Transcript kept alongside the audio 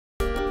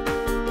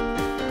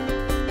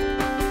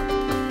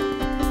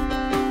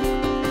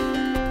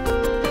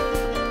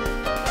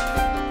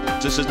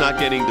this is not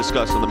getting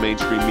discussed on the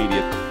mainstream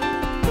media.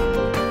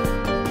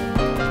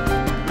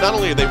 Not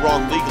only are they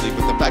wrong legally,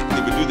 but the fact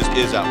that they would do this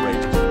is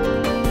outrageous.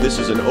 This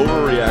is an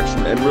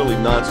overreaction and really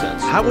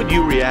nonsense. How would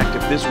you react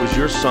if this was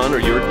your son or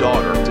your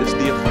daughter? It's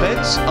the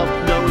offense of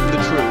knowing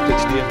the truth.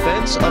 It's the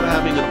offense of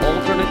having an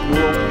alternate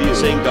worldview.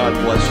 Saying God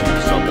bless you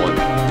to someone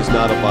is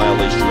not a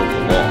violation of the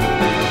law.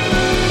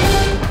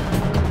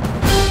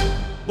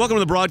 Welcome to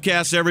the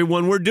broadcast,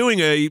 everyone. We're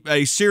doing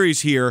a series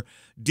here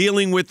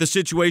dealing with the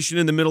situation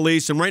in the Middle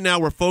East, and right now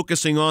we're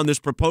focusing on this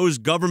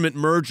proposed government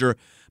merger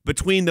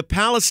between the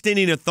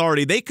Palestinian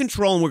Authority. They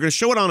control, and we're going to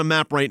show it on a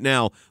map right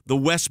now, the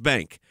West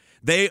Bank.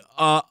 They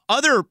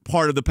other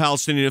part of the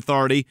Palestinian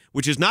Authority,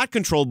 which is not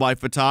controlled by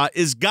Fatah,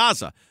 is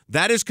Gaza.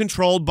 That is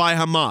controlled by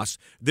Hamas.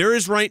 There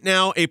is right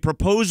now a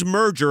proposed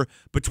merger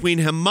between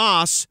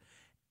Hamas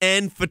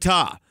and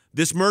Fatah.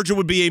 This merger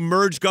would be a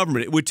merged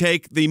government. It would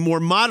take the more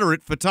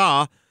moderate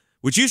Fatah,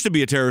 which used to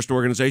be a terrorist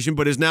organization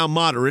but is now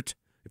moderate,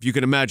 if you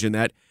can imagine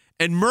that,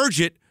 and merge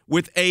it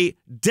with a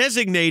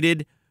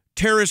designated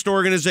terrorist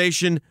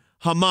organization,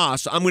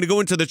 Hamas. I'm going to go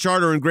into the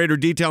charter in greater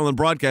detail in the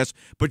broadcast,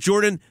 but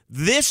Jordan,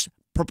 this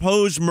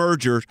proposed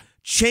merger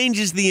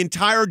changes the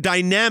entire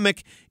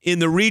dynamic in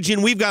the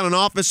region. We've got an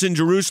office in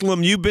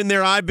Jerusalem. You've been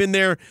there. I've been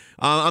there.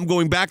 I'm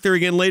going back there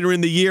again later in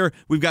the year.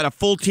 We've got a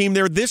full team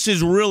there. This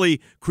has really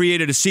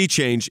created a sea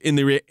change in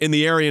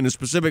the area and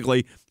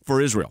specifically for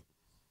Israel.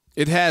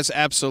 It has,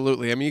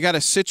 absolutely. I mean, you got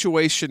a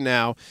situation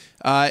now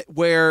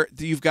where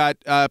you've got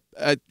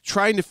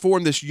trying to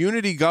form this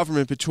unity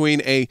government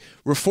between a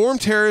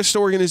reformed terrorist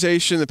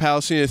organization, the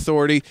Palestinian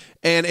Authority,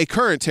 and a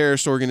current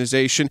terrorist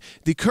organization.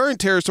 The current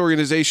terrorist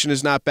organization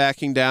is not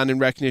backing down in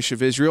recognition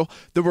of Israel.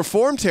 The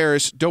reformed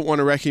terrorists don't want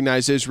to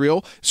recognize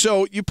Israel.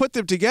 So you put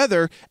them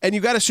together, and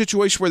you got a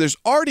situation where there's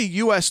already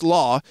U.S.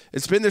 law,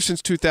 it's been there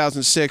since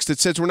 2006, that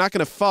says we're not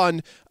going to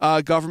fund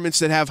governments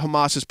that have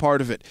Hamas as part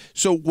of it.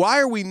 So why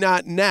are we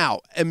not now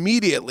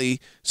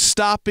immediately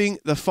stopping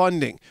the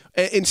funding?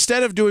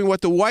 Instead of doing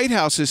what the White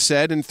House has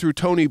said, and through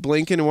Tony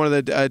Blinken, one of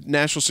the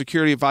national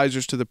security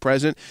advisors to the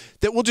president,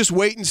 that we'll just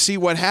wait and see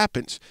what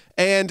happens.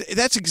 And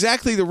that's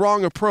exactly the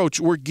wrong approach.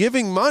 We're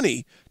giving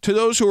money to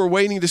those who are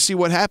waiting to see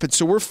what happens.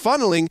 So we're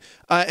funneling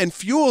and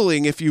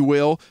fueling, if you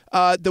will,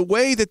 the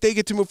way that they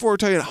get to move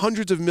forward. We're talking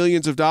hundreds of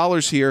millions of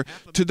dollars here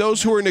to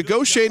those who are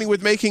negotiating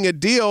with making a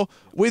deal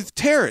with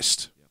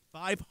terrorists.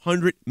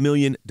 $500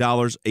 million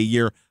a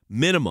year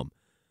minimum,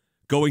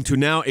 going to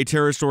now a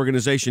terrorist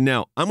organization.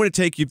 Now, I'm going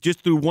to take you just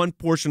through one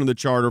portion of the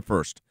charter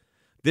first.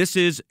 This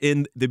is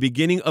in the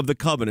beginning of the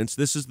covenants.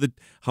 This is the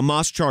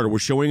Hamas charter. We're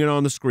showing it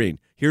on the screen.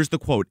 Here's the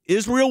quote.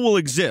 Israel will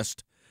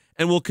exist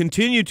and will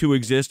continue to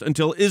exist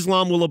until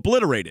Islam will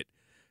obliterate it,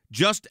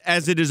 just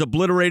as it has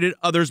obliterated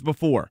others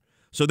before.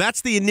 So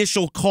that's the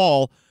initial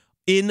call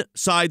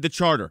inside the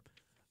charter.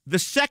 The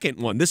second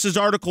one, this is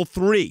Article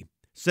 3,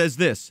 says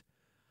this.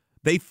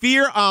 They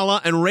fear Allah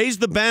and raise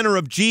the banner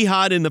of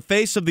jihad in the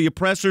face of the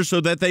oppressor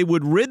so that they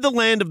would rid the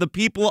land of the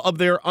people of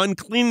their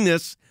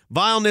uncleanness,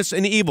 vileness,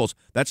 and evils.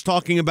 That's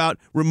talking about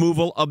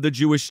removal of the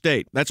Jewish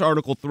state. That's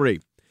Article 3.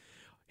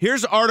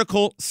 Here's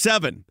Article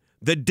 7.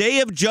 The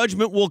day of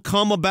judgment will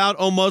come about,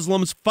 O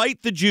Muslims.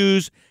 Fight the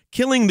Jews,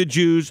 killing the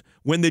Jews.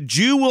 When the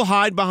Jew will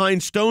hide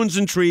behind stones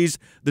and trees,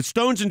 the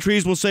stones and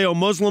trees will say, O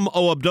Muslim,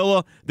 O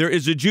Abdullah, there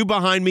is a Jew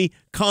behind me.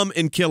 Come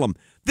and kill him.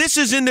 This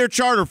is in their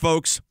charter,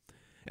 folks.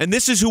 And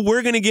this is who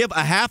we're going to give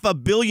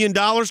 $500 million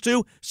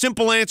to?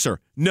 Simple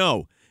answer,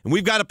 no. And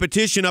we've got a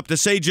petition up to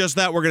say just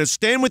that. We're going to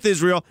stand with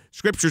Israel.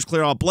 Scripture's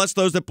clear. I'll bless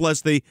those that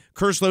bless thee,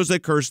 curse those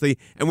that curse thee.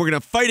 And we're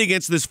going to fight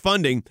against this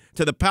funding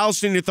to the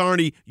Palestinian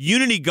Authority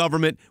unity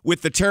government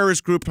with the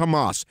terrorist group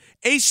Hamas.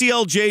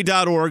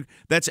 ACLJ.org.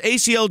 That's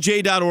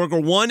ACLJ.org or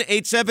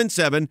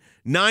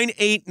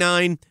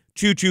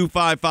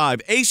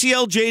 1-877-989-2255.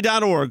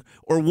 ACLJ.org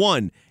or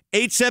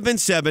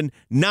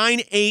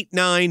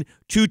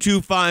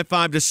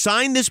 1-877-989-2255 to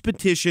sign this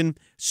petition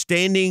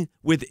standing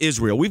with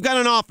Israel. We've got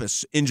an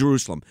office in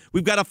Jerusalem.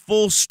 We've got a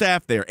full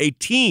staff there, a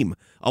team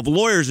of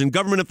lawyers and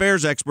government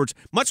affairs experts,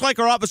 much like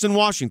our office in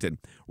Washington,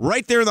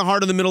 right there in the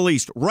heart of the Middle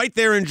East, right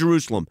there in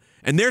Jerusalem.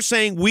 And they're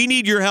saying, we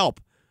need your help.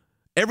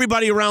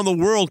 Everybody around the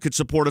world could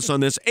support us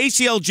on this.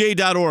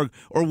 ACLJ.org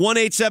or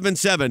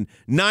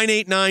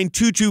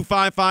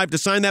 1-877-989-2255 to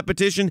sign that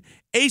petition.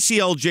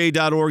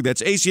 ACLJ.org.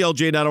 That's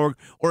ACLJ.org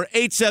or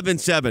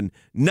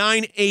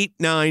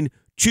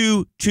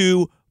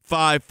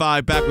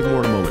 877-989-2255. Back with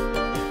more in a moment.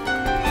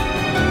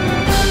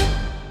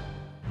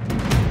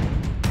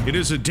 It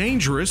is a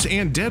dangerous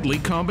and deadly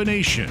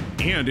combination,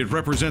 and it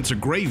represents a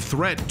grave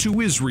threat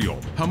to Israel.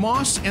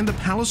 Hamas and the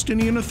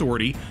Palestinian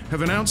Authority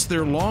have announced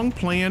their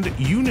long-planned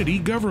unity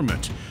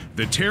government.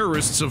 The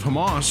terrorists of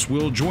Hamas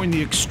will join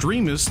the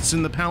extremists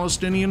in the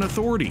Palestinian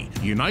Authority,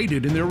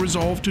 united in their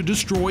resolve to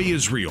destroy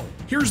Israel.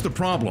 Here's the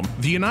problem.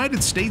 The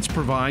United States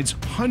provides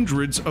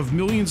hundreds of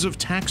millions of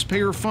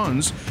taxpayer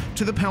funds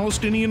to the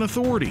Palestinian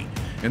Authority.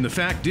 And the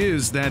fact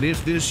is that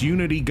if this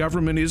unity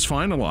government is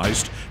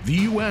finalized, the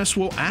U.S.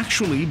 will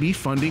actually be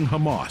funding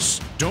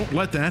Hamas. Don't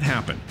let that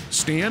happen.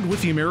 Stand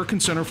with the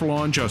American Center for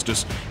Law and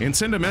Justice and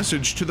send a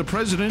message to the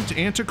President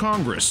and to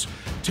Congress.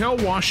 Tell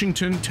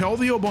Washington, tell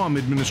the Obama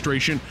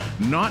administration,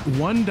 not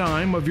one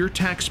dime of your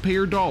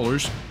taxpayer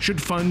dollars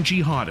should fund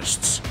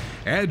jihadists.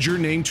 Add your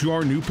name to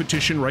our new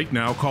petition right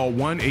now. Call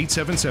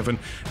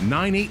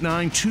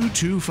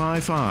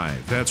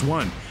 1-877-989-2255. That's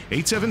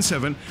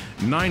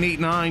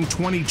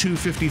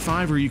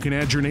 1-877-989-2255, or you can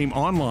add your name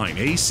online,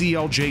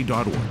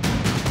 aclj.org.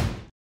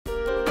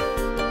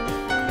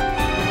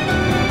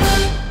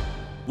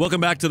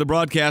 Welcome back to the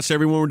broadcast,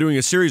 everyone. We're doing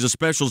a series of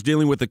specials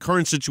dealing with the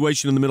current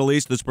situation in the Middle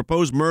East, this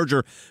proposed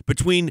merger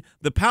between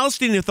the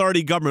Palestinian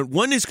Authority government.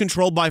 One is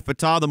controlled by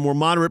Fatah, the more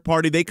moderate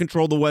party. They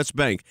control the West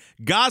Bank.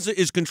 Gaza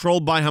is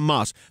controlled by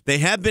Hamas. They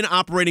have been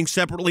operating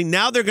separately.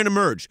 Now they're going to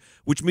merge,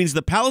 which means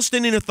the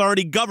Palestinian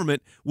Authority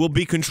government will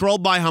be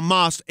controlled by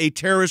Hamas, a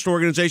terrorist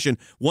organization,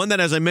 one that,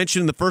 as I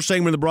mentioned in the first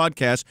segment of the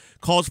broadcast,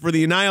 calls for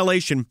the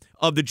annihilation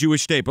of the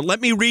Jewish state. But let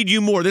me read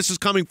you more. This is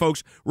coming,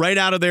 folks, right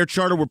out of their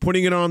charter. We're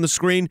putting it on the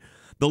screen.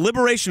 The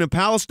liberation of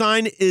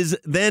Palestine is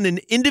then an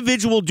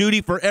individual duty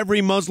for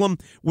every Muslim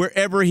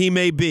wherever he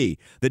may be.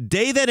 The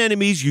day that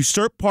enemies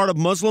usurp part of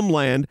Muslim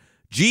land,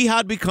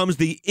 jihad becomes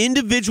the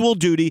individual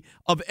duty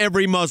of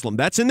every Muslim.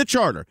 That's in the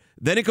charter.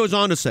 Then it goes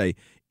on to say,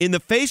 in the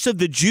face of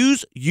the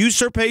Jews'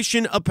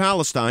 usurpation of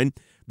Palestine,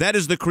 that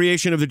is the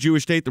creation of the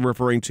Jewish state they're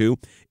referring to,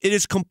 it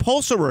is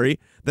compulsory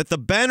that the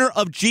banner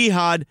of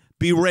jihad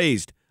be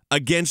raised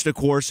against, of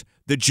course,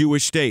 the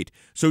Jewish state.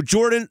 So,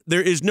 Jordan,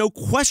 there is no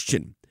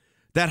question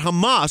that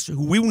Hamas,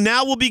 who we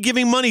now will be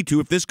giving money to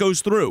if this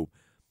goes through,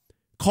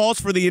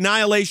 calls for the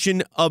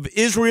annihilation of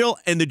Israel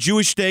and the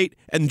Jewish state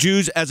and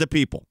Jews as a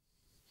people.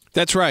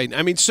 That's right.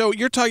 I mean, so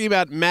you're talking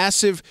about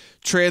massive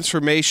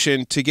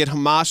transformation to get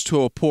Hamas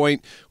to a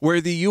point where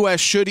the U.S.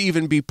 should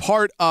even be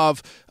part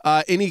of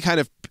any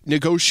kind of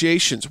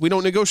negotiations. We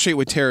don't negotiate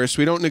with terrorists.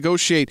 We don't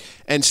negotiate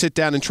and sit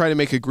down and try to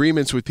make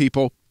agreements with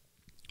people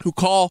who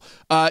call,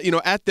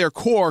 at their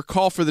core,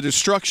 call for the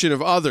destruction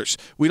of others.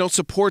 We don't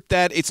support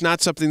that. It's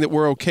not something that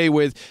we're okay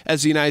with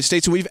as the United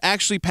States. And we've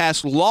actually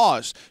passed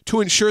laws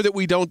to ensure that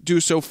we don't do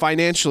so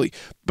financially.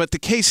 But the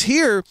case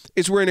here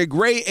is we're in a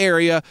gray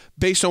area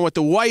based on what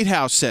the White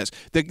House says.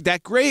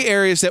 That gray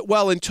area is that,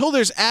 well, until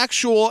there's a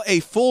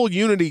full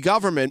unity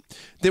government,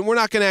 then we're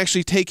not going to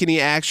actually take any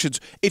actions.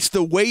 It's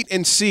the wait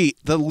and see,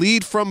 the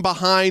lead from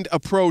behind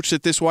approach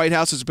that this White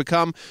House has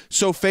become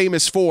so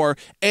famous for.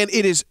 And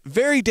it is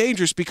very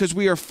dangerous because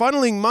we are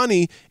funneling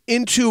money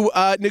into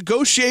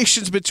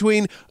negotiations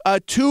between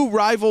two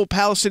rival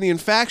Palestinian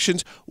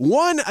factions.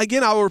 One,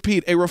 again, I'll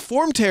repeat, a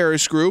reform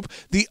terrorist group,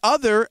 the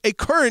other, a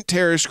current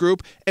terrorist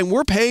group, and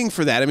we're paying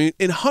for that. I mean,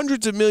 in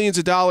hundreds of millions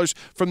of dollars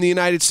from the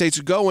United States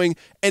going,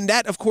 and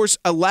that, of course,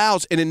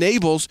 allows and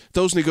enables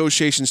those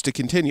negotiations to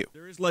continue.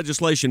 There is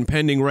legislation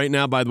pending right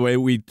now, by the way.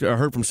 We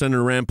heard from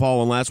Senator Rand Paul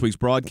on last week's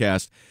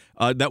broadcast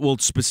that will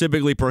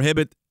specifically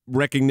prohibit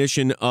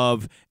recognition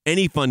of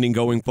any funding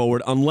going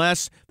forward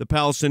unless the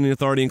Palestinian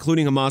Authority,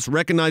 including Hamas,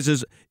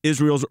 recognizes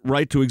Israel's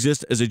right to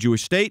exist as a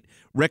Jewish state,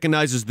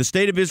 recognizes the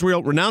state of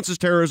Israel, renounces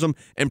terrorism,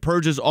 and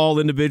purges all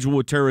individual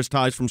with terrorist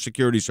ties from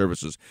security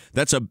services.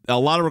 That's a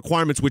lot of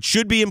requirements which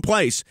should be in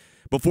place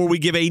before we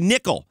give a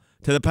nickel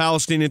to the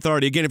Palestinian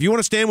Authority. Again, if you want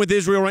to stand with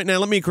Israel right now,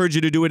 let me encourage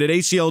you to do it at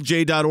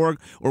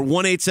aclj.org or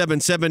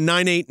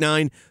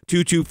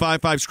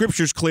 1-877-989-2255.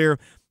 Scripture's clear.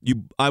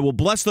 I will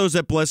bless those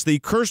that bless thee,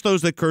 curse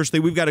those that curse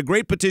thee. We've got a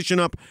great petition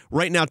up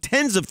right now.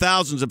 Tens of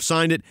thousands have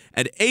signed it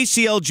at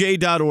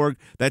aclj.org.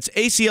 That's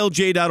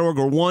aclj.org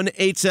or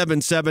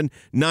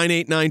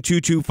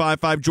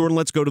 1-877-989-2255. Jordan,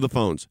 let's go to the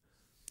phones.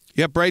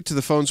 Yep, right to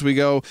the phones we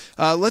go.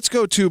 Let's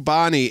go to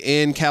Bonnie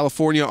in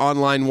California on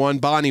line 1.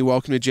 Bonnie,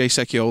 welcome to Jay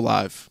Sekulow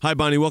Live. Hi,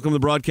 Bonnie. Welcome to the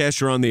broadcast.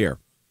 You're on the air.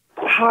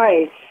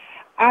 Hi.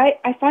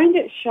 I find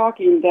it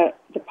shocking that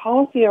the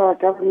policy of our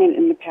government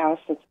in the past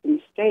that's been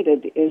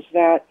stated is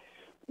that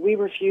we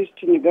refuse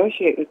to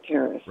negotiate with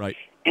terrorists, right,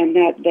 and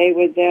that they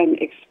would then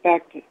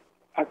expect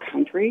a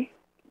country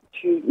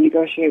to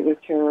negotiate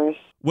with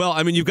terrorists. Well,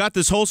 I mean, you've got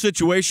this whole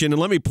situation, and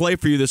let me play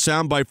for you the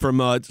soundbite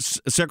from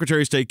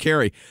Secretary of State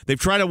Kerry. They've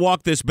tried to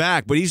walk this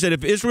back, but he said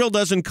if Israel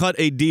doesn't cut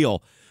a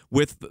deal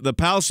with the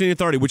Palestinian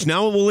Authority, which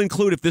now will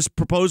include, if this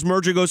proposed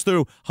merger goes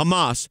through,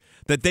 Hamas,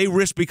 that they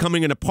risk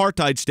becoming an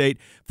apartheid state.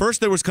 First,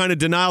 there was kind of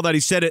denial that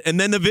he said it, and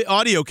then the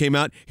audio came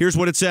out. Here's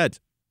what it said.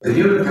 The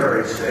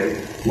unitary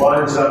state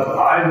winds up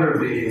either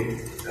being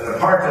an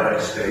apartheid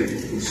state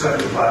with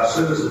second-class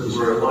citizens,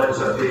 or it winds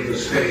up being a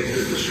state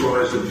that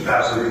destroys the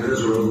capacity of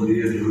Israel to be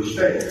a Jewish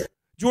state.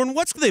 Jordan,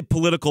 what's the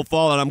political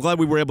fallout? I'm glad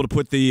we were able to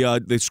put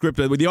the script.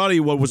 The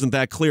audio wasn't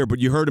that clear, but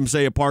you heard him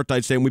say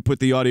apartheid, saying we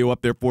put the audio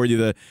up there for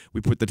you.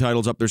 We put the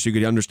titles up there so you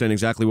could understand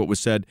exactly what was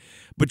said.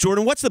 But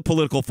Jordan, what's the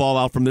political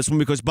fallout from this one?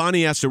 Because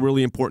Bonnie asked a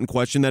really important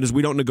question. That is,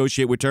 we don't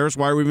negotiate with terrorists.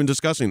 Why are we even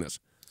discussing this?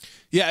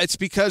 Yeah, it's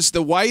because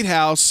the White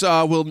House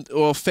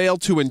will fail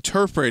to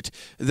interpret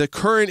the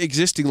current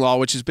existing law,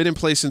 which has been in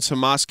place since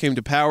Hamas came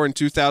to power in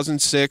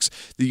 2006.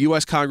 The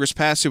U.S. Congress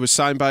passed it. Was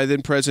signed by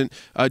then President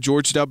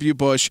George W.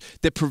 Bush,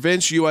 that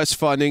prevents U.S.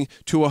 funding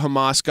to a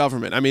Hamas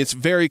government. I mean, it's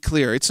very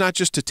clear. It's not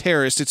just to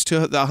terrorists. It's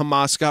to the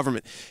Hamas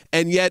government.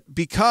 And yet,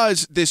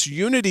 because this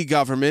unity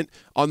government,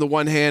 on the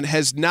one hand,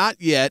 has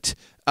not yet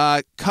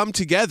come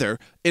together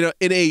in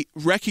a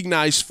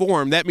recognized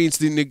form, that means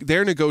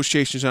their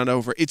negotiations aren't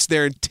over. It's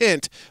their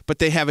intent, but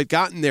they haven't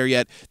gotten there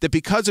yet. That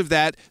because of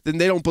that, then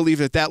they don't believe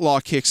that law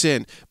kicks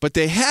in. But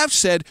they have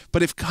said,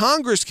 but if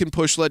Congress can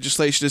push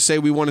legislation to say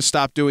we want to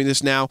stop doing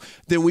this now,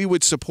 then we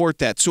would support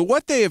that. So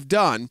what they have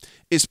done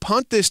is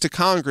punt this to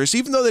Congress,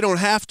 even though they don't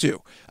have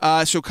to.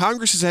 So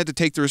Congress has had to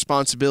take the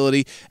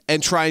responsibility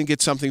and try and get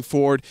something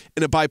forward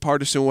in a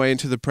bipartisan way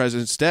into the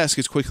president's desk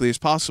as quickly as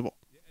possible.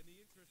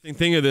 The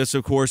thing of this,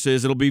 of course,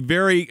 is it'll be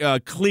very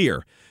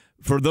clear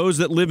for those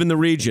that live in the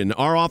region,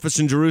 our office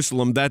in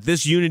Jerusalem, that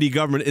this unity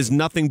government is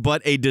nothing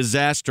but a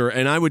disaster,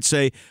 and I would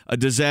say a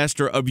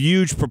disaster of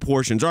huge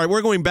proportions. All right,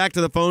 we're going back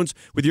to the phones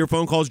with your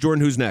phone calls.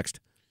 Jordan, who's next?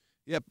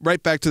 Yep,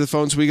 right back to the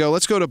phones we go.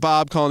 Let's go to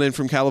Bob calling in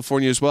from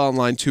California as well on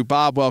line 2.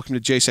 Bob, welcome to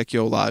Jay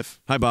Sekulow Live.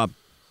 Hi, Bob.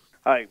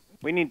 Hi.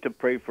 We need to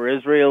pray for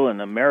Israel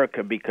and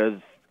America because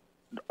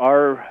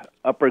our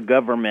upper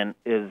government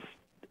is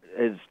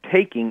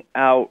taking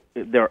out,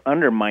 they're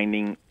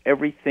undermining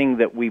everything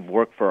that we've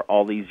worked for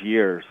all these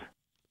years.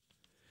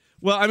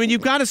 Well, I mean,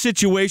 you've got a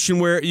situation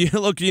where,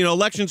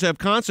 elections have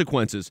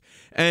consequences.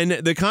 And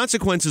the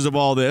consequences of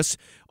all this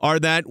are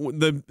that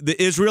the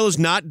Israel is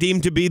not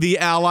deemed to be the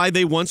ally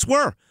they once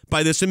were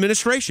by this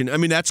administration. I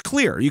mean, that's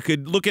clear. You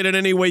could look at it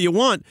any way you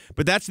want,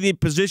 but that's the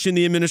position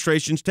the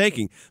administration's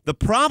taking. The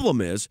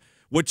problem is,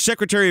 what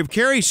Secretary of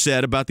Kerry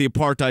said about the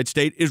apartheid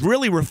state is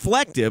really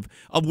reflective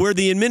of where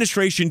the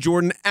administration,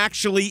 Jordan,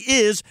 actually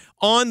is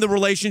on the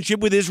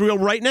relationship with Israel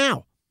right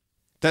now.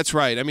 That's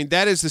right. I mean,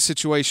 that is the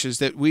situation, is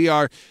that we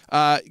are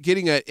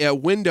getting a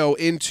window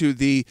into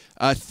the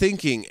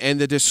thinking and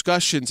the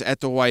discussions at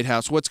the White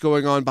House, what's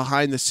going on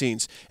behind the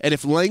scenes. And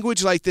if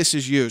language like this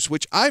is used,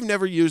 which I've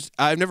never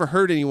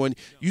heard anyone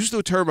use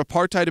the term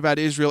apartheid about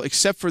Israel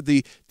except for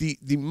the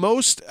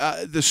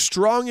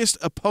strongest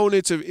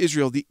opponents of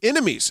Israel, the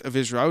enemies of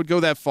Israel. I would go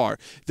that far.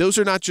 Those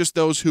are not just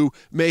those who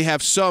may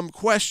have some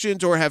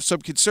questions or have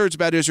some concerns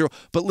about Israel,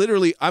 but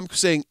literally, I'm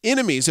saying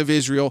enemies of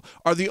Israel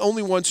are the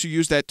only ones who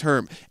use that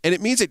term. And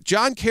it means that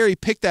John Kerry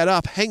picked that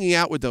up hanging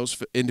out with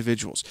those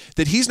individuals.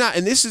 That he's not,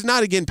 and this is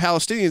not, again,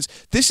 Palestinians,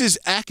 this is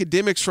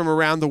academics from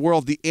around the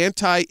world, the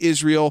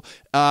anti-Israel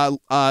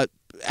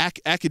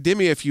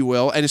academia, if you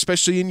will, and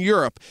especially in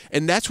Europe.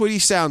 And that's what he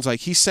sounds like.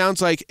 He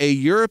sounds like a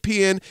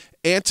European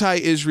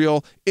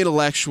anti-Israel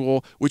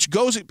intellectual, which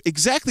goes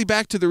exactly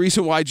back to the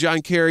reason why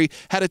John Kerry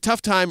had a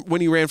tough time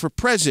when he ran for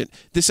president.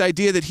 This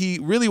idea that he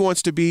really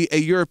wants to be a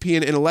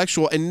European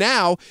intellectual. And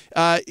now,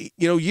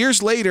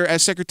 years later,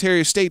 as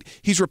Secretary of State,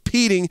 he's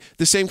repeating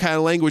the same kind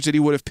of language that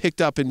he would have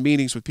picked up in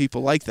meetings with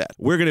people like that.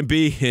 We're going to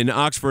be in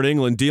Oxford,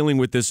 England, dealing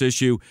with this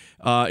issue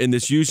in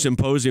this huge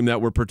symposium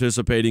that we're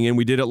participating in.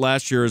 We did it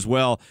last year as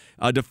well,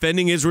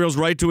 defending Israel's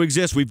right to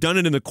exist. We've done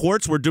it in the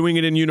courts. We're doing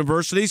it in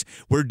universities.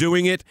 We're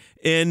doing it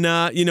in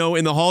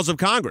the halls of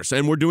Congress,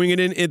 and we're doing it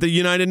in the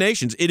United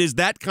Nations. It is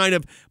that kind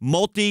of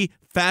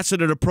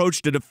multifaceted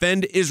approach to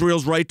defend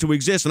Israel's right to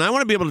exist. And I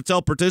want to be able to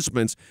tell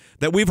participants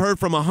that we've heard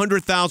from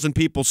 100,000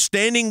 people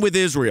standing with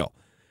Israel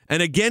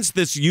and against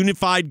this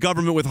unified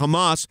government with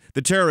Hamas,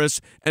 the terrorists,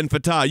 and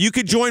Fatah. You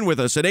could join with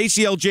us at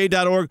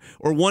aclj.org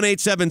or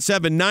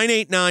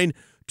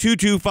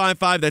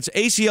 1-877-989-2255. That's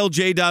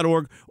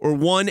aclj.org or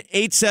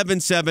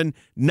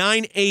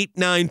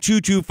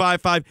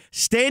 1-877-989-2255.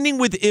 Standing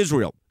with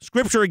Israel.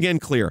 Scripture again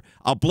clear.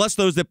 I'll bless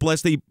those that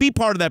bless thee. Be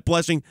part of that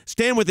blessing.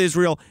 Stand with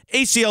Israel.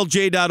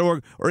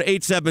 aclj.org or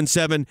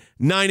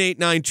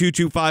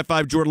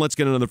 877-989-2255. Jordan, let's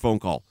get another phone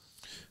call.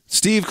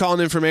 Steve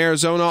calling in from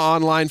Arizona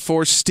on line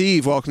 4.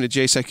 Steve, welcome to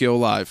Jay Sekulow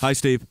Live. Hi,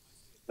 Steve.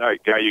 All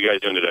right, how are you guys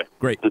doing today?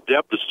 Great. The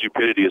depth of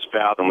stupidity is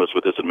fathomless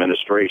with this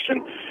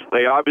administration.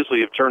 They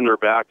obviously have turned their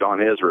back on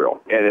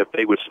Israel. And if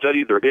they would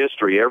study their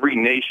history, every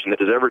nation that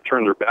has ever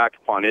turned their back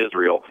upon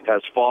Israel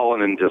has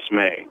fallen in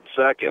dismay.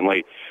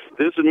 Secondly,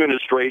 this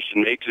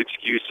administration makes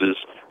excuses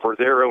for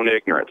their own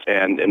ignorance.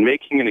 And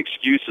making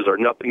excuses are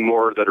nothing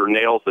more than are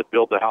nails that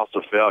build the house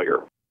of failure.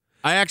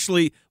 I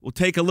actually will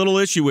take a little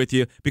issue with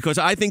you because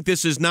I think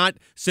this is not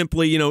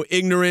simply,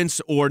 ignorance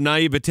or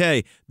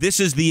naivete. This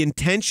is the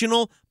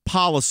intentional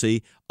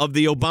policy of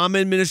the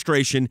Obama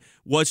administration,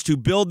 was to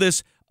build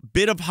this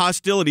bit of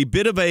hostility,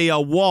 bit of a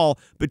wall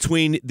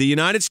between the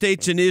United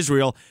States and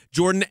Israel,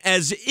 Jordan,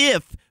 as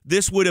if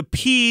this would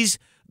appease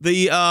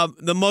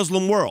the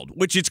Muslim world,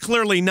 which it's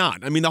clearly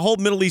not. I mean, the whole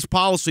Middle East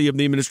policy of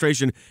the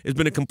administration has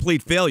been a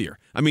complete failure.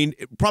 I mean,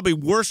 probably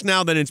worse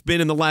now than it's been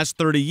in the last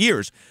 30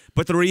 years.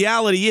 But the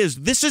reality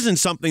is this isn't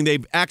something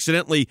they've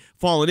accidentally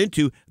fallen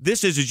into.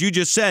 This is, as you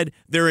just said,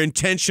 their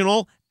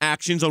intentional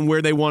actions on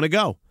where they want to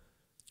go.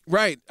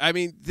 Right. I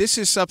mean, this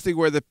is something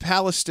where the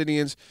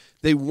Palestinians,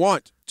 they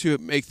want to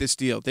make this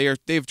deal.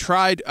 They've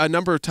tried a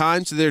number of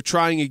times. They're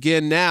trying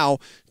again now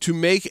to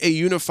make a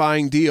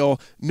unifying deal,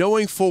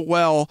 knowing full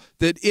well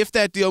that if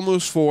that deal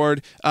moves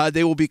forward,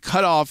 they will be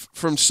cut off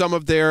from some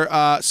of their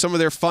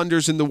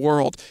funders in the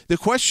world. The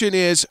question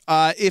is,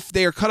 if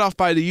they are cut off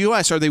by the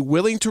U.S., are they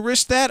willing to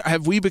risk that?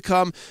 Have we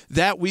become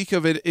that weak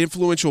of an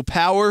influential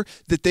power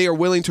that they are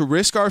willing to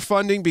risk our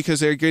funding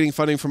because they're getting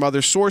funding from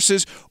other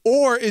sources?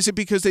 Or is it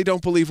because they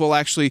don't believe we'll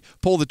actually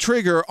pull the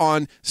trigger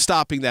on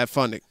stopping that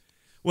funding?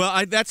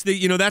 Well, that's going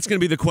to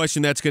be the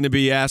question that's going to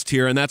be asked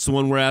here, and that's the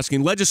one we're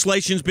asking.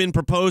 Legislation's been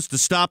proposed to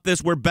stop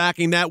this. We're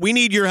backing that. We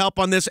need your help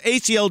on this.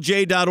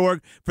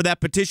 ACLJ.org for that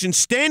petition.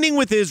 Standing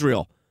with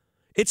Israel.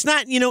 It's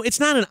not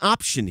an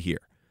option here.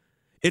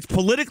 It's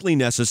politically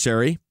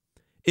necessary.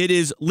 It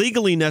is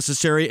legally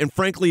necessary, and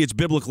frankly, it's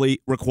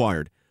biblically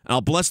required. I'll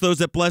bless those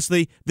that bless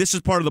thee. This is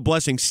part of the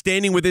blessing,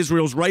 standing with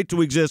Israel's right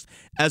to exist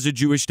as a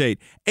Jewish state.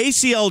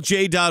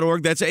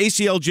 ACLJ.org, that's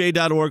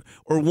ACLJ.org,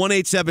 or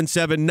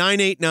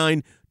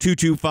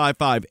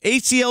 1-877-989-2255.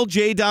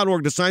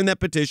 ACLJ.org to sign that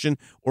petition,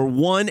 or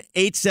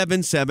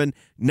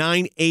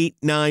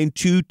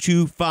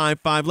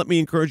 1-877-989-2255. Let me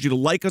encourage you to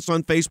like us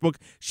on Facebook,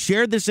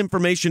 share this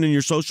information in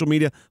your social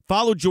media,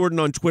 follow Jordan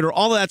on Twitter.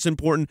 All of that's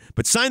important,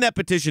 but sign that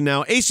petition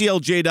now,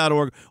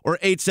 ACLJ.org, or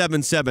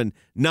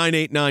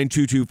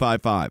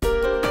 877-989-2255.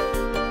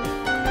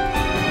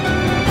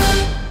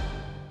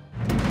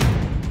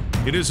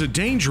 It is a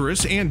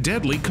dangerous and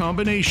deadly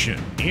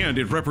combination, and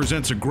it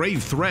represents a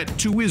grave threat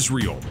to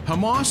Israel.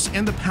 Hamas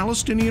and the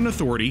Palestinian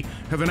Authority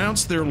have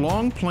announced their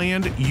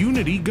long-planned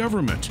unity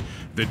government.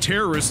 The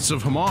terrorists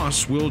of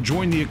Hamas will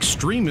join the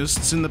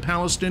extremists in the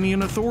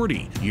Palestinian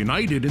Authority,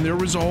 united in their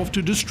resolve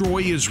to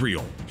destroy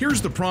Israel.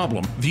 Here's the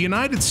problem. The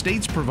United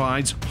States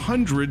provides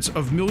hundreds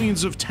of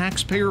millions of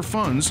taxpayer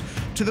funds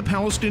to the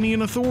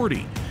Palestinian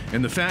Authority.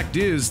 And the fact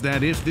is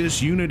that if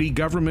this unity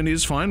government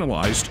is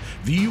finalized,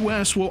 the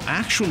U.S. will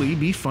actually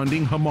be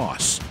funding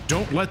Hamas.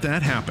 Don't let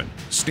that happen.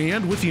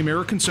 Stand with the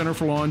American Center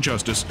for Law and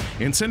Justice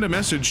and send a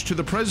message to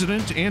the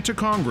President and to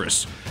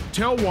Congress.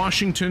 Tell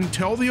Washington,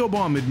 tell the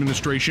Obama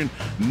administration,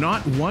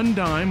 not one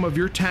dime of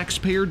your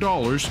taxpayer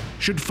dollars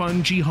should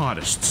fund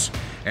jihadists.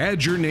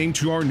 Add your name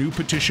to our new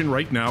petition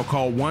right now.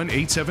 Call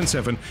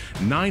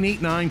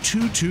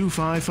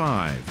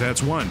 1-877-989-2255.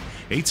 That's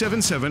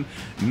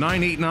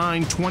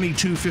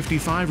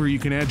 1-877-989-2255, or you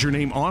can add your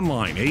name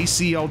online,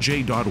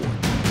 aclj.org.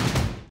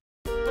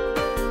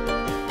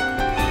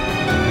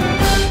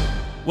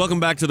 Welcome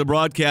back to the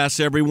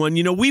broadcast, everyone.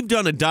 You know, we've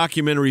done a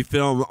documentary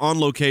film on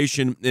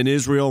location in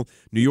Israel,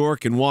 New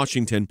York, and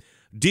Washington,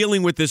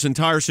 dealing with this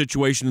entire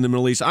situation in the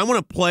Middle East. I want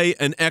to play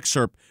an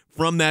excerpt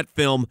from that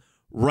film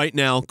right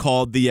now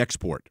called The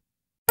Export.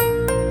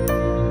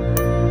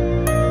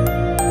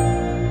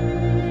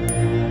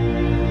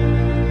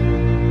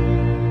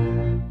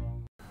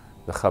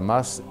 The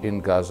Hamas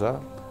in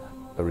Gaza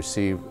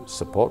receive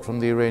support from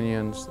the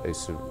Iranians, they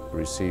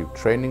receive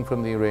training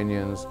from the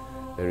Iranians,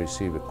 they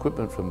receive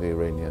equipment from the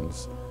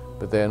Iranians,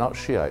 but they're not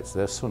Shiites,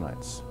 they're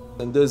Sunnites.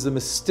 And there's a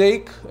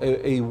mistake,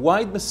 a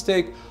wide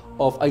mistake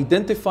of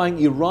identifying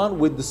Iran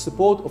with the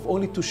support of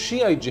only two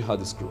Shiite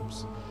jihadist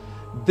groups.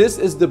 This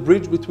is the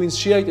bridge between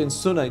Shiite and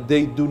Sunni.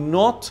 They do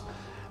not,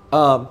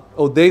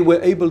 or they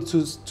were able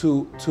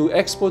to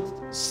export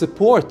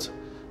support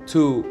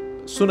to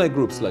Sunni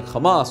groups like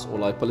Hamas or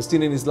like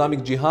Palestinian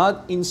Islamic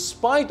Jihad in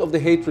spite of the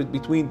hatred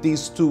between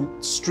these two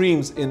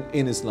streams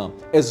in Islam.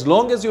 As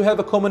long as you have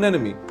a common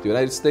enemy, the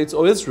United States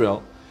or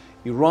Israel,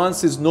 Iran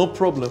sees no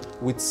problem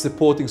with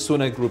supporting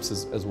Sunni groups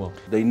as well.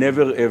 They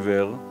never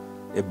ever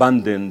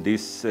abandon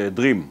this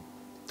dream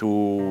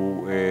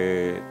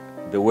to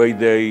the way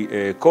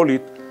they call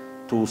it,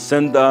 to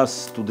send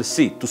us to the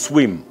sea, to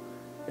swim,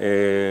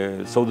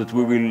 so that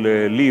we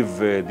will leave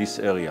this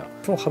area.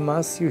 From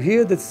Hamas, you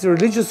hear that it's a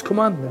religious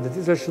commandment that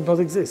Israel should not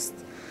exist,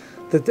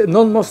 that a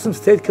non-Muslim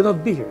state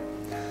cannot be here.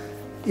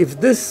 If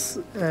this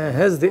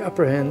has the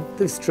upper hand,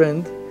 this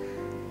trend,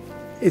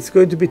 it's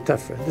going to be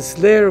tougher. This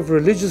layer of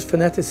religious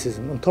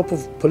fanaticism on top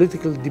of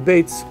political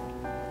debates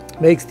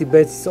makes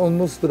debates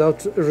almost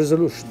without a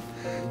resolution.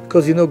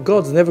 Because, you know,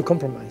 gods never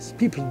compromise.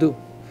 People do.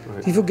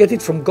 Right. If you get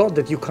it from God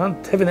that you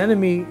can't have an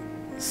enemy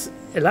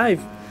alive,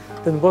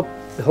 then what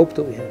hope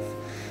do we have?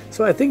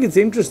 So I think it's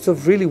the interest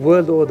of really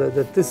world order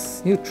that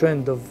this new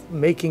trend of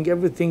making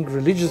everything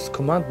religious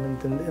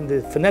commandment and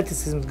the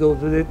fanaticism that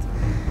goes with it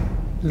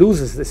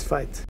loses this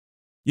fight.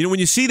 You know,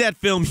 when you see that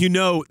film, you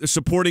know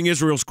supporting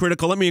Israel is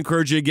critical. Let me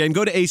encourage you again.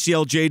 Go to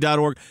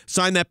aclj.org,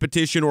 sign that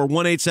petition, or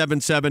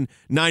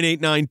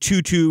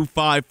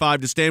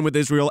 1-877-989-2255 to stand with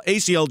Israel,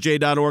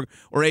 aclj.org,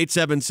 or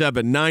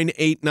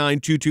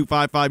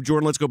 877-989-2255.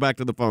 Jordan, let's go back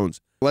to the phones.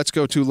 Let's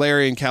go to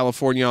Larry in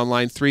California on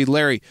line 3.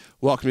 Larry,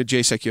 welcome to Jay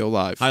Sekulow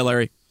Live. Hi,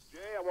 Larry. Jay,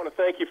 I want to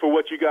thank you for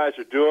what you guys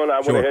are doing.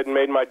 I went ahead and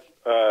made my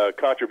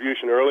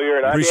contribution earlier,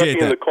 and I'm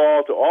making the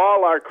call to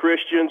all our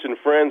Christians and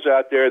friends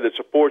out there that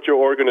support your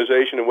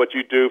organization and what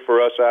you do for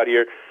us out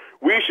here.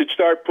 We should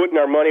start putting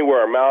our money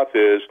where our mouth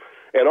is,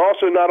 and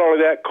also not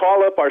only that,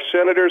 call up our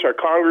senators, our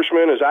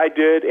congressmen, as I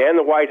did, and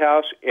the White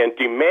House, and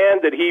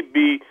demand that he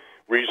be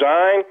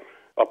resigned,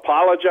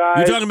 apologize.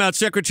 You're talking about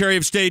Secretary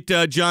of State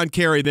John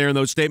Kerry there in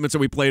those statements that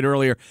we played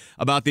earlier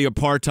about the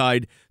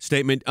apartheid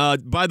statement.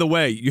 By the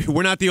way,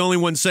 we're not the only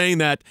one saying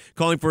that,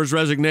 calling for his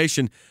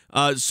resignation.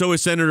 So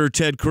is Senator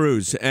Ted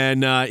Cruz,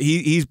 and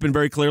he's been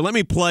very clear. Let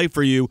me play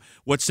for you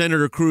what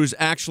Senator Cruz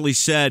actually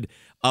said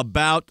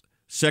about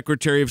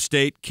Secretary of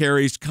State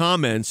Kerry's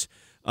comments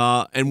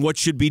and what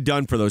should be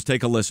done for those.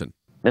 Take a listen.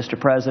 Mr.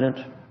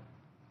 President,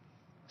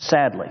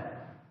 sadly,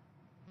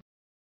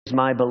 it's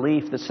my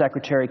belief that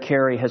Secretary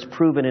Kerry has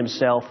proven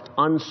himself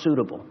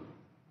unsuitable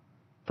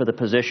for the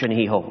position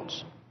he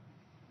holds.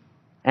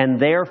 And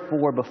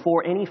therefore,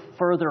 before any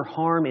further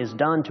harm is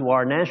done to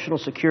our national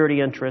security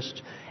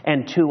interests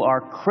and to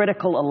our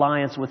critical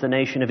alliance with the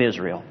nation of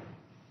Israel,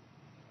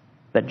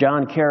 that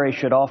John Kerry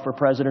should offer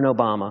President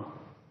Obama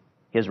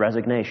his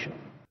resignation.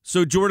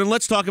 So, Jordan,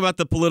 let's talk about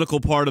the political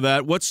part of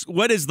that.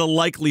 What is the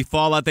likely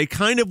fallout? They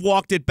kind of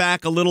walked it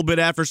back a little bit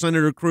after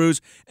Senator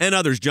Cruz and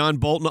others, John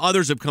Bolton,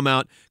 others have come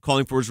out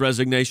calling for his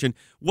resignation.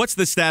 What's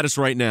the status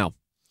right now?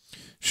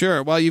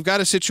 Sure. Well, you've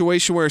got a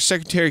situation where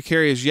Secretary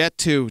Kerry has yet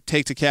to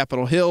take to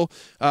Capitol Hill,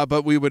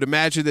 but we would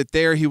imagine that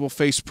there he will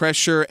face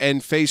pressure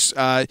and face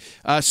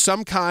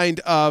some kind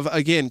of,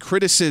 again,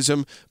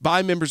 criticism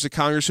by members of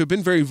Congress who have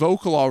been very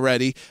vocal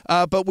already.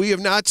 But we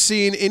have not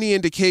seen any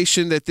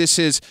indication that this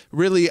has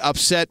really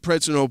upset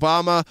President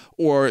Obama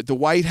or the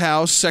White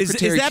House.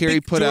 Secretary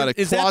Kerry put out a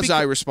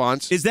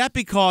quasi-response. Is that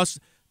because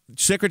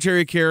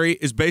Secretary Kerry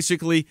is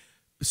basically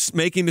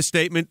making the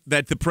statement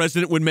that the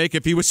president would make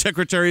if he was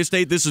Secretary of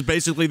State? This is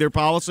basically their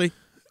policy?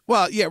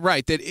 Well, yeah,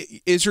 right. That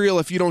Israel,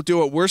 if you don't do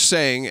what we're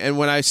saying, and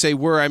when I say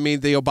we're, I mean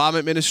the Obama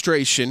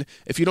administration,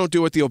 if you don't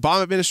do what the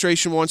Obama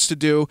administration wants to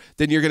do,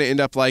 then you're going to end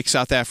up like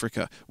South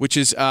Africa, which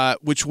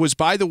was,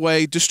 by the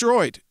way,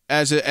 destroyed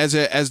as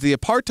the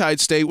apartheid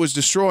state was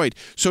destroyed.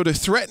 So to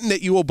threaten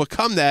that you will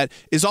become that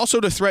is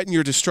also to threaten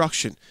your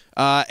destruction.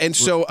 And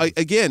so,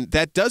 again,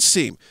 that does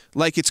seem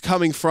like it's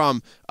coming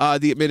from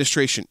the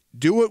administration.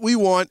 Do what we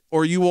want,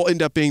 or you will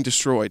end up being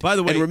destroyed. By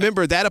the way, and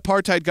remember, that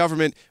apartheid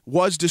government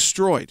was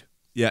destroyed.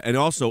 Yeah, and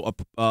also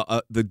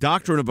the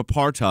doctrine of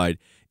apartheid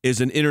is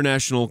an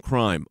international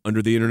crime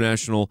under the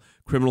International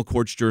Criminal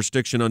Court's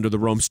jurisdiction under the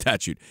Rome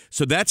Statute.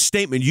 So that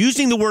statement,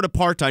 using the word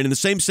apartheid in the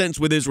same sentence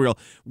with Israel,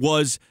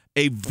 was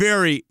a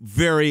very,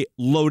 very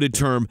loaded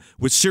term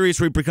with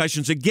serious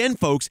repercussions. Again,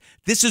 folks,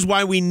 this is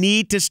why we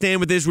need to stand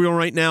with Israel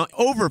right now.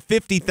 Over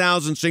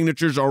 50,000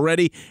 signatures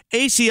already.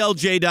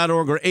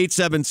 ACLJ.org or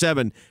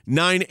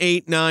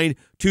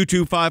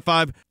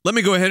 877-989-2255. Let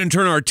me go ahead and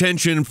turn our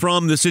attention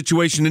from the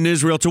situation in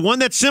Israel to one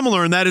that's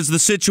similar, and that is the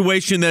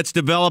situation that's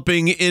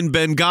developing in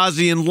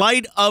Benghazi in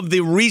light of the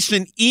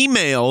recent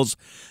emails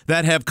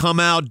that have come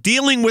out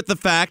dealing with the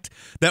fact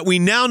that we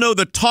now know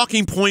the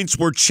talking points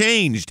were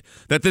changed,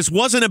 that this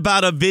wasn't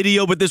about a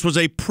video, but this was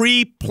a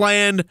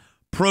pre-planned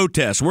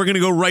protest. We're going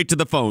to go right to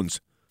the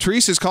phones.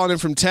 Teresa's calling in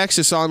from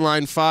Texas on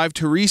line 5.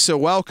 Teresa,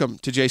 welcome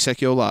to Jay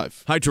Sekulow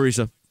Live. Hi,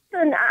 Teresa.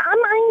 I'm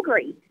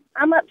angry.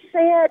 I'm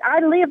upset.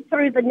 I lived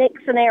through the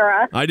Nixon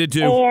era. I did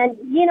too. And,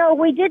 you know,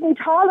 we didn't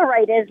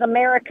tolerate as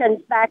Americans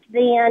back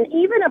then,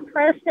 even a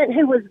president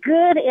who was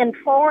good in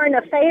foreign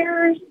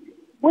affairs,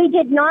 we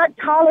did not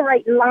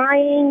tolerate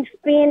lying,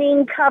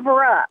 spinning,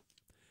 cover-up.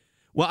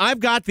 Well, I've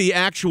got the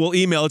actual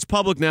email. It's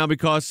public now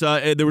because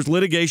there was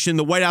litigation.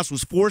 The White House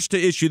was forced to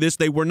issue this.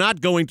 They were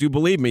not going to,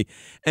 believe me.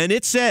 And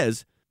it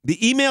says,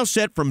 the email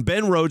sent from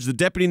Ben Rhodes, the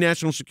Deputy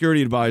National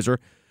Security Advisor,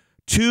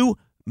 to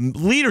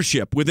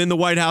leadership within the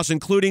White House,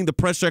 including the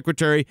press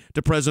secretary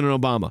to President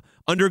Obama,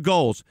 under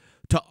goals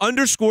to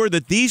underscore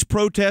that these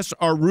protests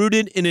are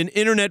rooted in an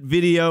internet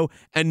video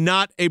and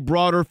not a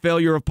broader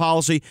failure of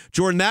policy.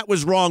 Jordan, that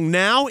was wrong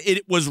now.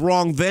 It was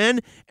wrong then.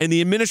 And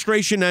the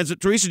administration, as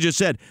Teresa just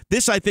said,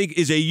 this, I think,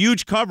 is a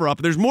huge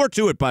cover-up. There's more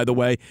to it, by the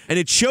way, and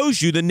it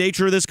shows you the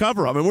nature of this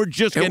cover-up, and we're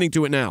just getting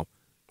to it now.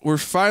 We're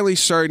finally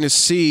starting to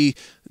see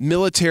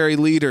military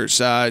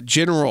leaders,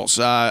 generals,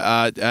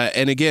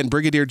 and again,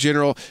 Brigadier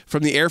General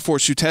from the Air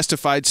Force who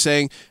testified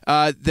saying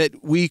that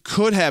we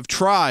could have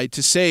tried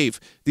to save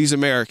these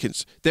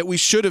Americans, that we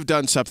should have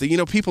done something. You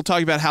know, people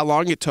talk about how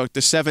long it took,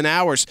 the 7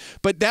 hours,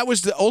 but that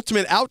was the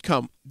ultimate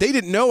outcome. They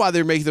didn't know while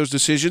they were making those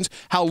decisions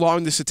how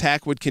long this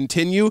attack would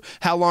continue,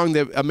 how long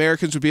the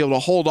Americans would be able to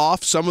hold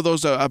off. Some of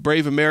those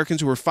brave Americans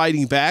who were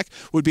fighting back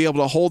would be able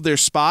to hold their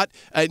spot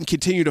and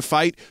continue to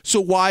fight. So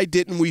why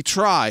didn't we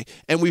try?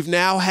 And we've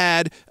now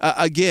had,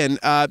 again,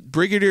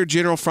 Brigadier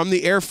General from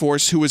the Air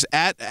Force who was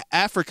at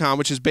AFRICOM,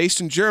 which is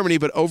based in Germany,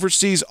 but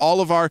oversees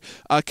all of our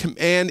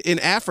command in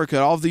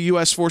Africa, all of the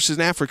U.S. forces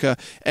in Africa,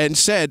 and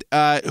said,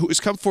 who has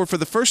come forward for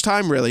the first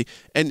time, really,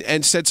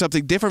 and said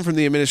something different from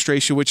the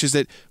administration, which is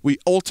that we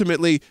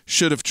ultimately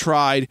should have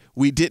tried.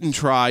 We didn't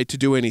try to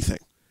do anything.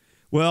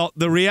 Well,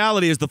 the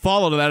reality is the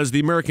follow to that is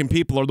the American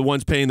people are the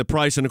ones paying the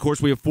price. And, of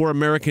course, we have 4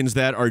 Americans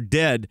that are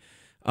dead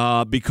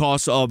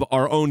because of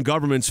our own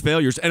government's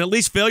failures, and at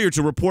least failure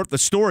to report the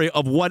story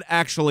of what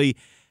actually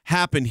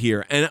happened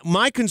here. And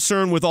my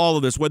concern with all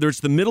of this, whether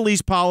it's the Middle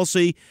East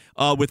policy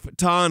with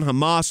Fatah and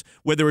Hamas,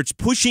 whether it's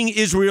pushing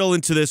Israel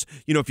into this,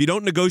 you know, if you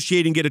don't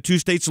negotiate and get a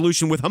 2-state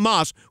solution with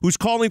Hamas, who's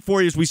calling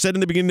for you, as we said in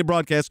the beginning of the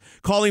broadcast,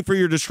 calling for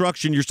your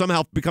destruction, you're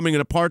somehow becoming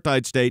an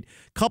apartheid state.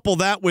 Couple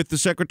that with the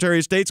Secretary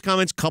of State's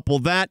comments, couple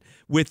that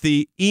with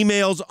the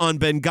emails on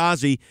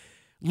Benghazi.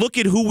 Look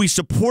at who we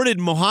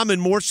supported, Mohammed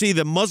Morsi,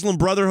 the Muslim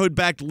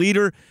Brotherhood-backed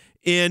leader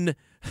in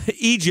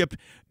Egypt.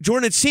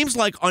 Jordan, it seems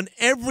like on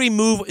every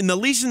move, at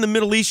least in the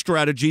Middle East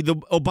strategy, the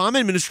Obama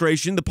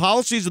administration, the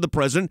policies of the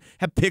president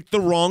have picked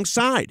the wrong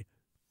side.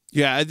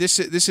 Yeah,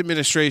 this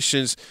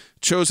administration's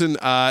chosen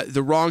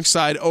the wrong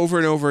side over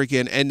and over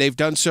again, and they've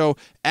done so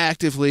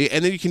actively.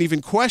 And then you can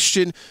even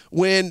question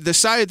when the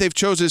side they've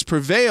chosen has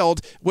prevailed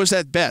was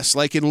at best,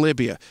 like in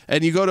Libya.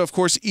 And you go to, of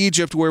course,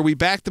 Egypt, where we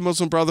backed the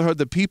Muslim Brotherhood,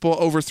 the people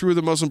overthrew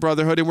the Muslim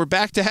Brotherhood, and we're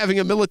back to having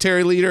a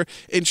military leader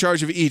in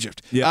charge of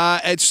Egypt. Yeah.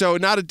 And so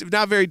not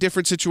a very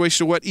different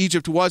situation to what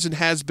Egypt was and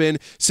has been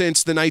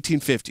since the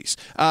 1950s.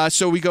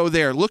 So we go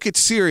there. Look at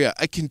Syria,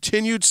 a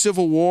continued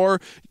civil war,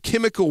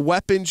 chemical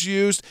weapons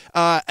used,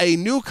 a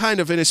new kind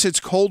of, in a sense,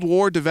 Cold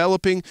War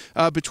developing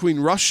between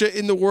Russia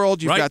in the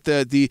world. You've got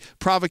the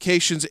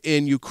provocations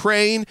in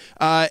Ukraine,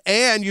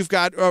 and you've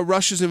got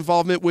Russia's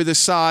involvement with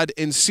Assad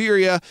in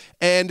Syria.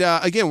 And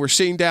again, we're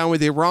sitting down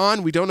with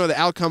Iran. We don't know the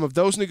outcome of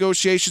those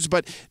negotiations,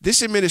 but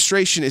this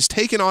administration has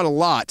taken on a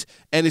lot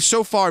and has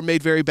so far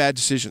made very bad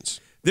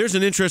decisions. There's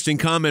an interesting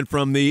comment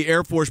from the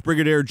Air Force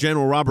Brigadier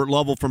General Robert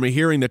Lovell from a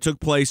hearing that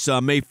took place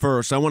May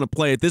 1st. I want to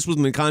play it. This was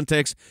in the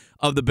context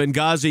of the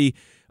Benghazi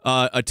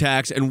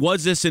attacks. And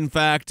was this, in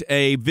fact,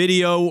 a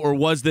video or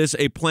was this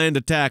a planned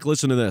attack?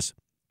 Listen to this.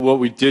 What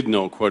we did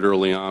know quite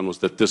early on was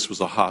that this was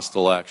a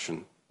hostile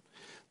action.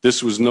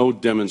 This was no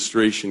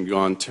demonstration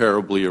gone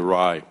terribly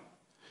awry.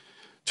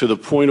 To the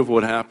point of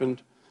what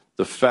happened,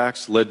 the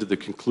facts led to the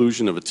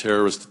conclusion of a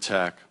terrorist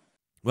attack.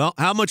 Well,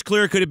 how much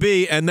clearer could it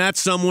be? And that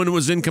someone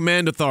was in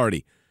command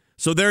authority.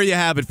 So there you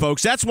have it,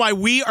 folks. That's why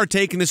we are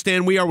taking the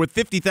stand. We are with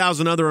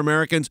 50,000 other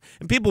Americans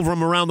and people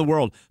from around the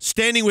world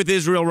standing with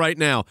Israel right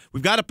now.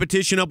 We've got a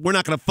petition up. We're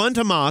not going to fund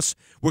Hamas.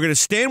 We're going to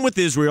stand with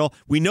Israel.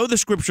 We know the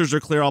scriptures are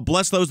clear. I'll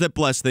bless those that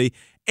bless thee.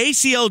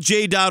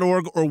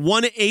 ACLJ.org or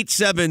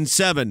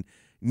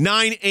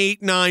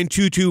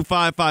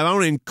 1-877-989-2255. I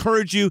want to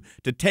encourage you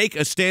to take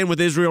a stand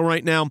with Israel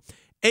right now.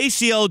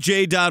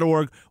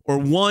 ACLJ.org or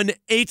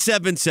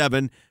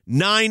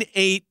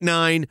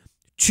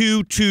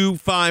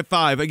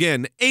 1-877-989-2255.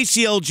 Again,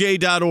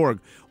 ACLJ.org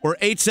or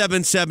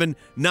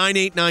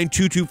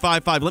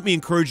 877-989-2255. Let me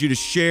encourage you to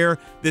share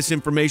this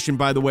information,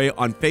 by the way,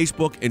 on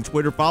Facebook and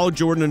Twitter. Follow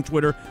Jordan on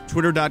Twitter,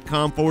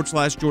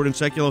 twitter.com/Jordan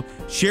Sekulow.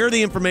 Share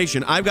the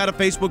information. I've got a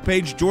Facebook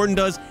page, Jordan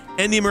does,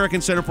 and the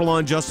American Center for Law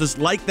and Justice.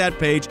 Like that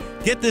page.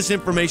 Get this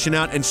information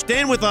out and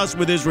stand with us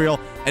with Israel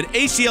at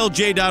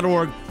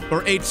ACLJ.org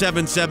or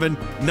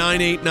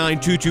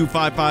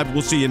 877-989-2255.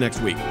 We'll see you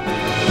next week.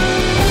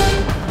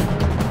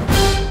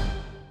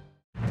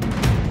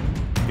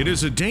 It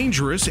is a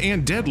dangerous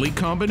and deadly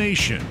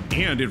combination,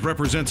 and it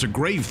represents a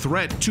grave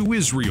threat to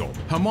Israel.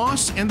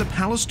 Hamas and the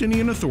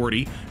Palestinian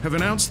Authority have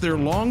announced their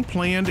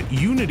long-planned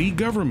unity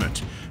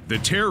government. The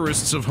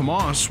terrorists of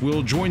Hamas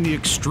will join the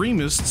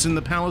extremists in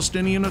the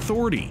Palestinian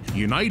Authority,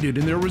 united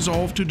in their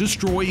resolve to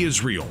destroy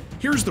Israel.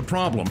 Here's the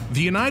problem.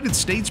 The United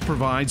States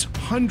provides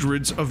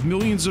hundreds of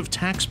millions of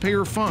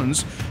taxpayer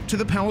funds to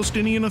the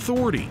Palestinian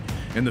Authority.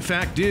 And the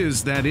fact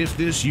is that if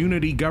this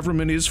unity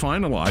government is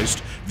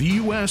finalized, the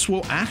U.S.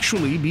 will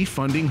actually be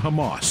funding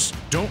Hamas.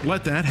 Don't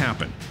let that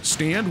happen.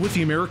 Stand with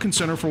the American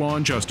Center for Law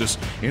and Justice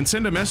and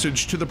send a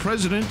message to the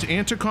President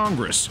and to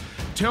Congress.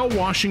 Tell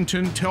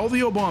Washington, tell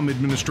the Obama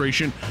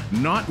administration,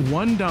 not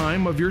one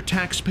dime of your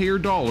taxpayer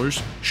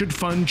dollars should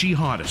fund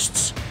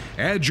jihadists.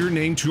 Add your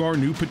name to our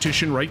new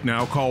petition right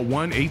now. Call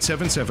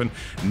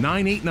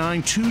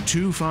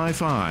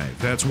 1-877-989-2255.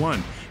 That's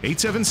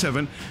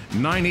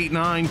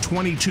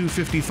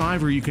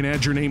 1-877-989-2255, or you can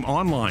add your name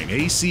online,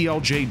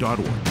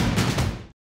 aclj.org.